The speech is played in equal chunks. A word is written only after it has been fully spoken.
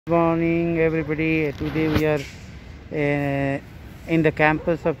Good morning everybody. Today we are in the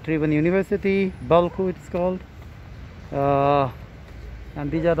campus of Tribhuvan University, Balku it's called, and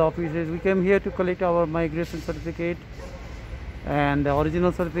these are the offices. We came here to collect our migration certificate and the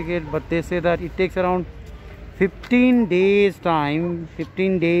original certificate, but they say that it takes around 15 days time,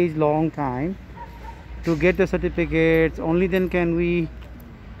 15 days long time to get the certificates. Only then can we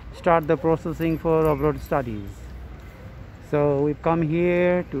start the processing for abroad studies. So we've come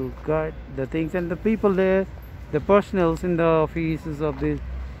here to get the things, and the people there, the personnels in the offices of the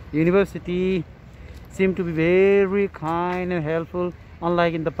university seem to be very kind and helpful,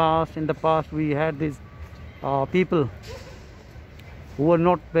 unlike in the past. In the past we had these people who were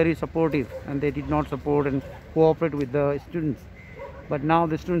not very supportive, and they did not support and cooperate with the students. But now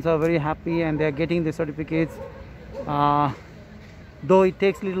the students are very happy and they are getting the certificates, though it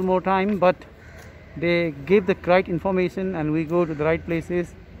takes a little more time, but they give the right information and we go to the right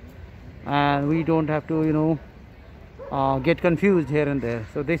places, and we don't have to get confused here and there.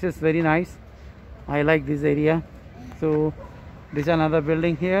 So this is very nice. I like this area. So this is another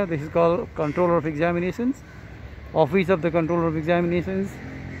building here. This is called Controller of Examinations, Office of the Controller of Examinations.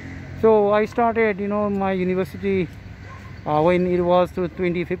 So I started my university when it was to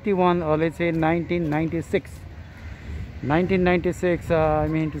 2051, or let's say 1996. I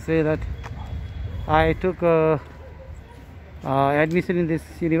mean to say that I took admission in this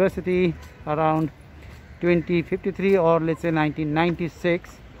university around 2053, or let's say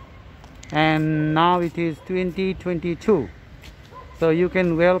 1996, and now it is 2022. So you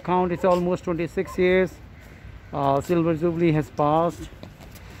can well count, it's almost 26 years. Silver Jubilee has passed,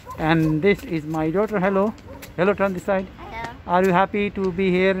 and this is my daughter. Hello, turn this side. Hello. Are you happy to be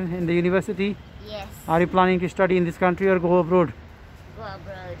here in the university? Yes. Are you planning to study in this country or go abroad? Go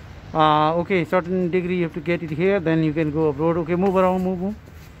abroad. Okay, certain degree you have to get it here, then you can go abroad. Okay, move around, move.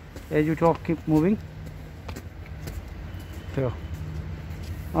 As you talk, keep moving. So,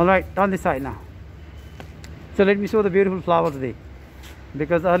 all right, on this side now. So let me show the beautiful flowers today,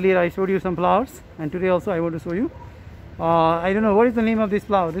 because earlier I showed you some flowers, and today also I want to show you. I don't know what is the name of this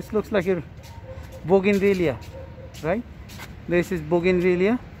flower. This looks like a bougainvillea, right? This is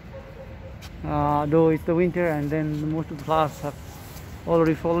bougainvillea. Though it's the winter, and then most of the flowers have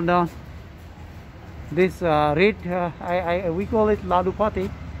already fallen down. This red, we call it ladupati.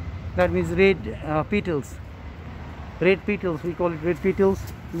 That means red petals. Red petals, we call it red petals.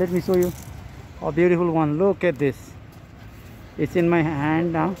 Let me show you a beautiful one. Look at this. It's in my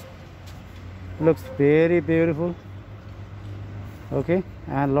hand now. Looks very beautiful. Okay,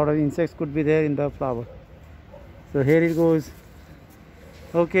 and a lot of insects could be there in the flower. So here it goes.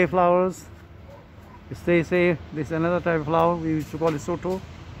 Okay, flowers, stay safe. This is another type of flower. We used to call it soto,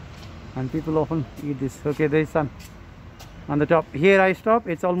 and people often eat this. Okay, there is sun on the top. Here I stop.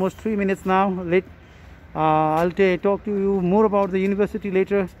 It's almost 3 minutes now. I'll talk to you more about the university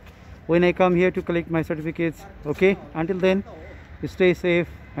later when I come here to collect my certificates. Okay, until then, stay safe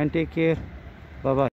and take care. Bye bye.